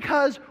 not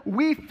because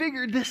we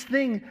figured this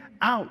thing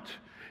out.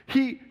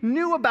 He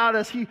knew about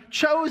us, he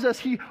chose us,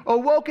 he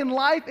awoke in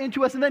life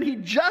into us, and then he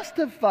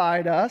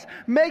justified us,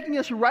 making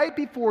us right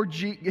before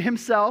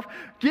himself,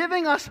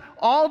 giving us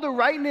all the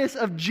rightness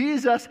of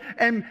Jesus,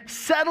 and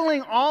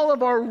settling all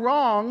of our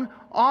wrong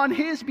on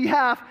his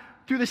behalf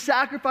through the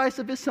sacrifice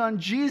of his son,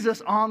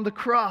 Jesus, on the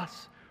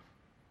cross.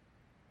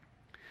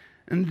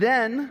 And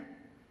then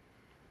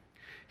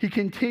he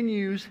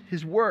continues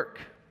his work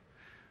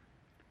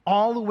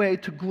all the way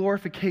to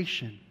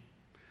glorification.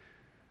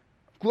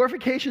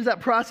 Glorification is that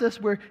process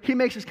where he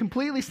makes us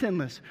completely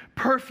sinless,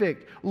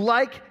 perfect,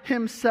 like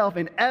himself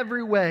in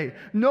every way.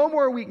 No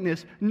more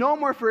weakness, no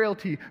more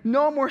frailty,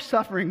 no more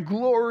suffering.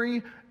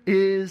 Glory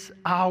is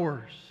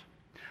ours.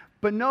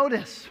 But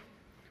notice,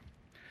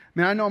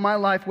 I know my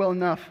life well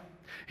enough.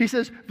 He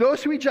says,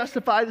 those who he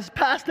justified, this is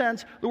past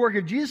tense, the work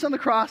of Jesus on the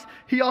cross,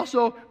 he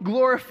also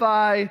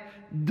glorified.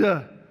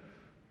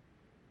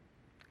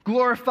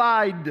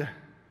 Glorified,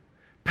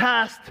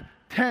 past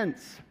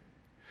tense.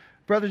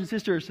 Brothers and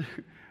sisters,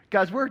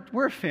 guys,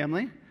 we're a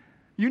family.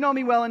 You know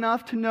me well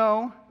enough to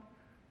know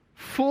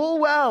full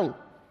well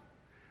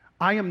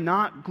I am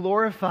not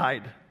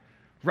glorified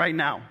right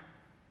now.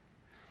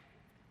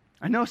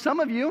 I know some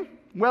of you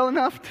well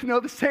enough to know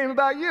the same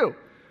about you.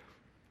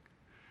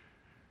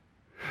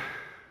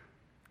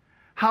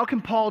 How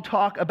can Paul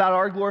talk about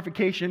our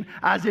glorification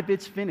as if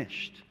it's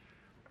finished?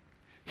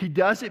 He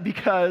does it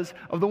because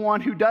of the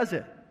one who does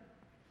it.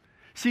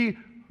 See,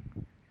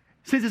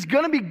 since it's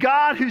going to be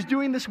God who's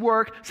doing this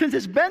work, since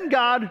it's been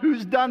God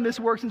who's done this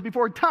work since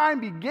before time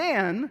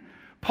began,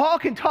 Paul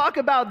can talk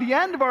about the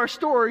end of our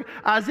story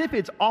as if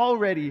it's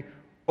already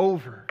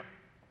over.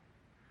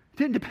 It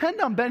didn't depend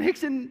on Ben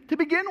Hickson to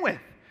begin with.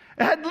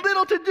 It had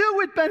little to do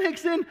with Ben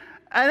Hickson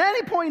at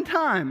any point in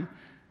time.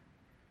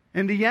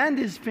 And the end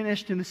is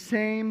finished in the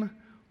same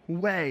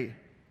way.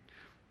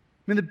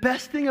 The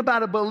best thing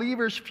about a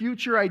believer's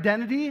future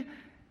identity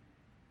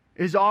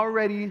is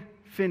already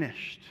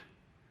finished.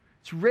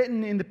 It's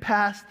written in the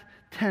past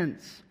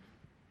tense.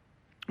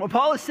 What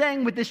Paul is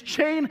saying with this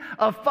chain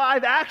of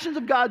 5 actions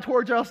of God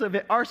towards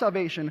our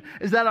salvation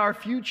is that our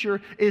future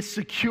is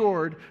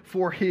secured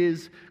for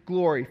his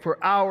glory, for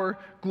our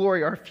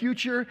glory. Our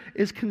future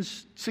is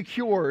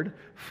secured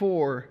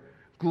for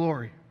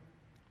glory.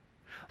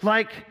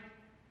 Like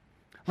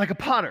a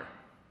potter.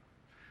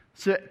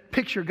 It's a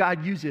picture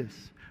God uses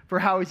for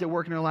how he's at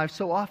work in our lives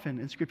so often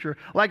in Scripture.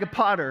 Like a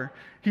potter,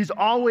 he's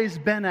always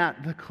been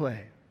at the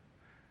clay.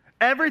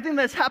 Everything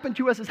that's happened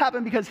to us has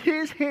happened because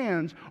his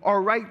hands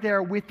are right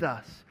there with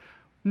us,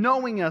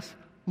 knowing us,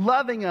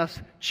 loving us,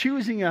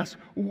 choosing us,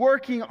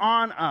 working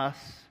on us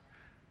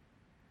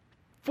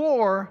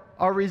for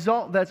a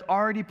result that's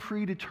already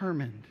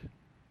predetermined.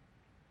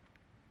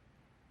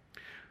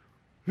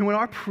 And when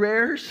our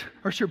prayers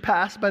are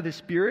surpassed by the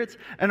Spirit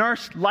and our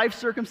life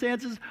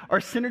circumstances are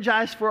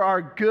synergized for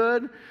our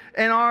good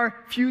and our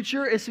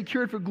future is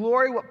secured for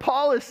glory, what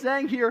Paul is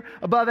saying here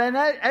above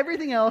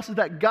everything else is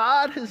that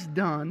God has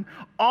done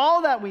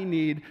all that we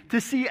need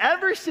to see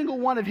every single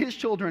one of his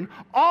children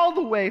all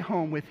the way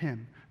home with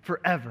him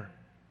forever.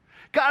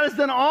 God has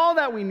done all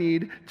that we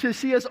need to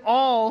see us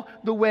all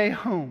the way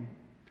home.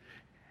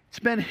 It's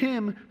been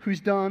him who's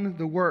done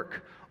the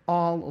work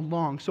all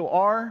along. So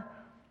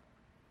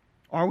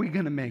are we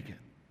going to make it?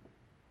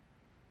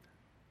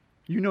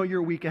 You know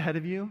your week ahead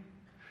of you.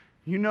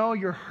 You know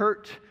your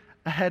hurt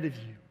ahead of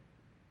you.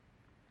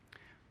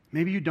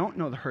 Maybe you don't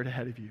know the hurt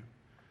ahead of you.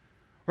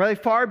 Right?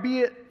 Far be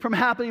it from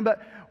happening,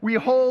 but we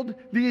hold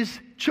these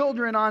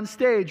children on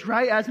stage,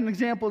 right, as an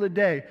example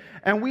today.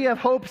 And we have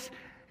hopes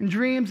and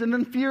dreams and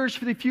then fears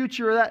for the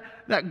future.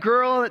 That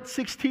girl at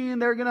 16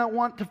 they're going to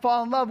want to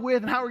fall in love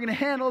with and how we're going to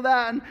handle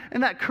that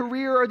and that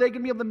career, are they going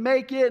to be able to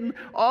make it and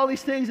all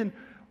these things. And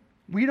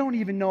we don't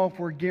even know if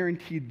we're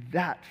guaranteed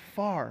that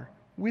far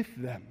with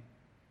them.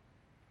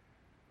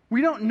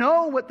 We don't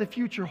know what the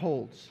future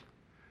holds.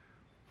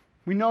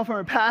 We know from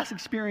our past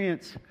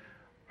experience,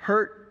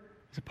 hurt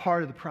is a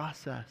part of the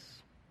process.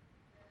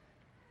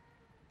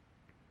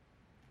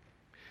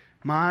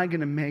 Am I going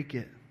to make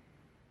it?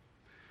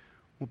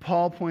 What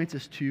Paul points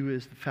us to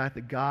is the fact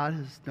that God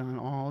has done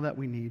all that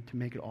we need to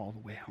make it all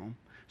the way home.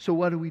 So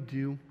what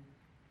do?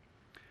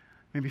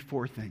 Maybe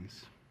 4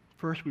 things.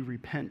 First, we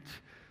repent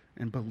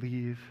and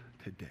believe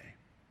today.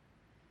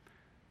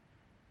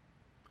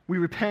 we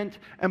repent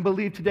and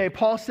believe today.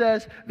 Paul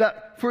says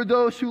that for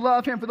those who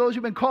love him, for those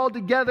who've been called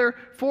together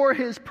for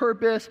his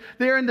purpose,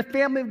 they're in the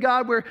family of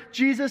God where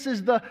Jesus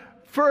is the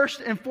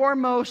first and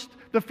foremost,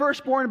 the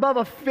firstborn above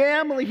a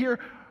family here.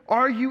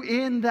 Are you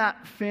in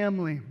that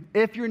family?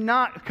 If you're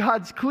not,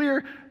 God's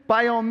clear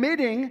by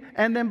omitting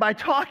and then by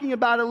talking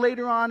about it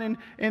later on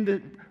in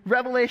the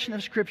revelation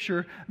of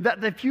Scripture that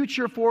the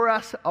future for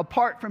us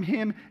apart from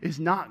him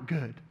is not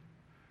good.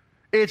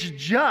 It's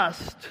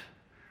just,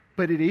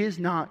 but it is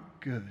not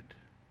good.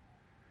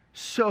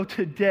 So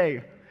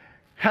today,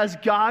 has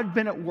God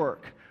been at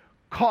work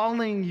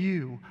calling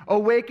you,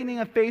 awakening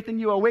a faith in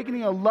you,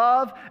 awakening a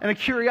love and a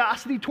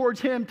curiosity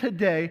towards him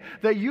today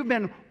that you've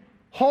been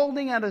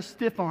holding at a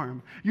stiff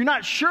arm? You're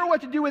not sure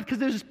what to do with because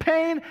there's this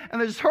pain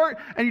and there's hurt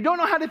and you don't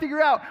know how to figure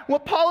it out.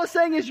 What Paul is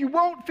saying is you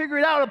won't figure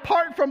it out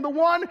apart from the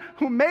one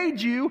who made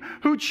you,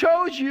 who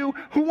chose you,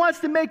 who wants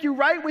to make you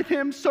right with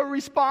him. So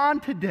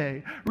respond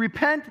today.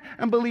 Repent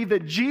and believe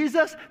that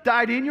Jesus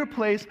died in your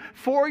place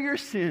for your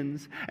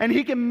sins and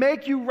he can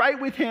make you right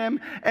with him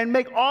and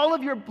make all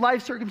of your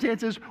life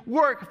circumstances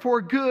work for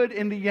good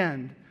in the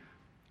end.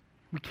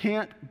 We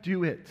can't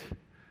do it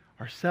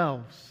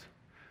ourselves.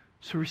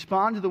 So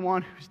respond to the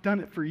one who's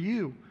done it for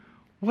you.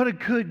 What a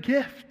good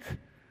gift.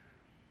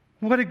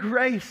 What a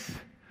grace.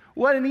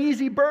 What an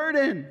easy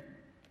burden.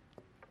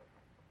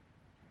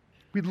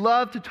 We'd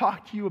love to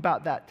talk to you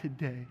about that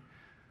today.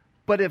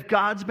 But if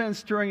God's been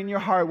stirring in your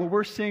heart, what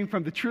we're seeing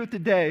from the truth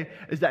today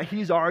is that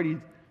he's already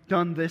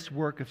done this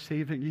work of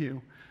saving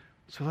you.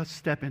 So let's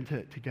step into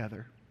it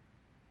together.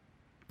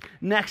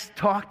 Next,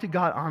 talk to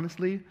God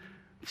honestly.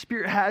 The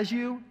Spirit has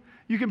you.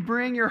 You can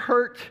bring your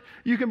hurt.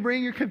 You can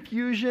bring your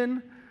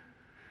confusion.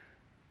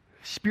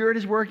 Spirit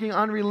is working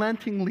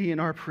unrelentingly in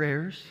our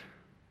prayers.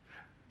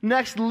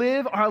 Next,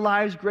 live our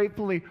lives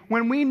gratefully.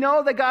 When we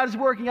know that God is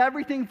working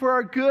everything for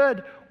our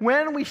good,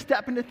 when we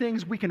step into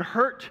things, we can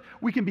hurt,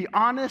 we can be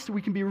honest,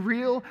 we can be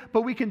real,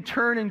 but we can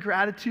turn in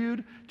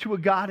gratitude to a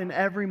God in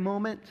every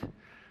moment.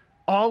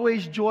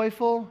 Always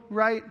joyful,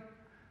 right?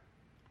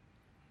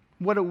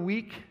 What a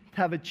week to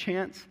have a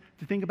chance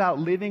to think about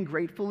living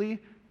gratefully in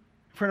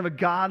front of a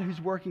God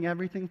who's working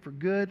everything for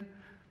good.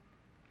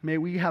 May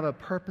we have a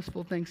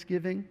purposeful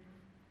Thanksgiving.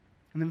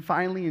 And then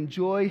finally,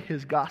 enjoy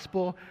his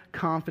gospel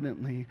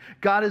confidently.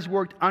 God has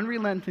worked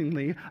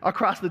unrelentingly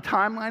across the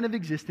timeline of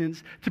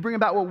existence to bring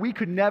about what we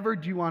could never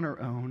do on our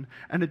own,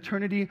 an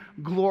eternity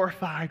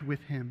glorified with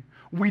him.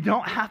 We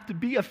don't have to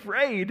be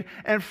afraid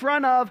in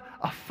front of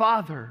a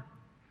Father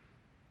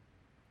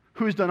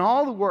who has done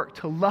all the work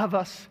to love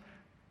us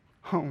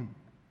home.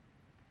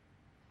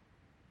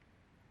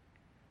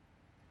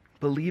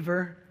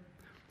 Believer,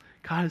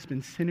 God has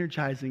been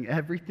synergizing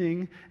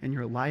everything in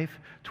your life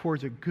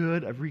towards a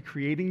good of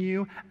recreating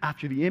you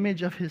after the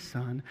image of his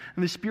Son.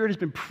 And the Spirit has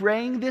been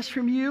praying this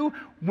from you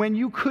when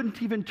you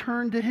couldn't even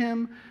turn to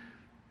him.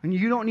 And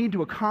you don't need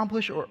to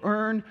accomplish or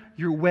earn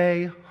your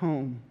way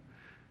home.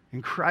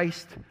 And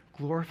Christ,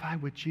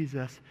 glorified with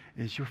Jesus,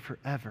 is your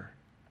forever.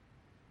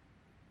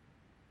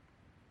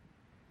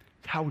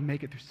 It's how we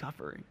make it through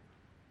suffering.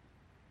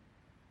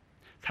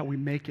 It's how we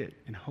make it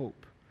in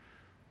hope.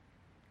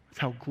 It's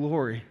how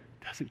glory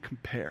doesn't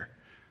compare.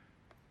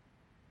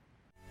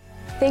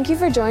 Thank you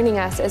for joining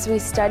us as we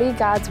study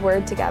God's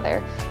Word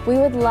together. We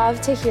would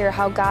love to hear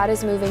how God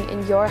is moving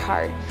in your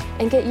heart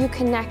and get you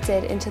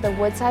connected into the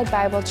Woodside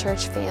Bible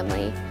Church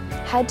family.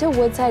 Head to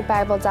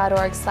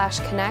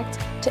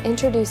woodsidebible.org/connect to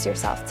introduce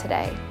yourself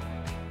today.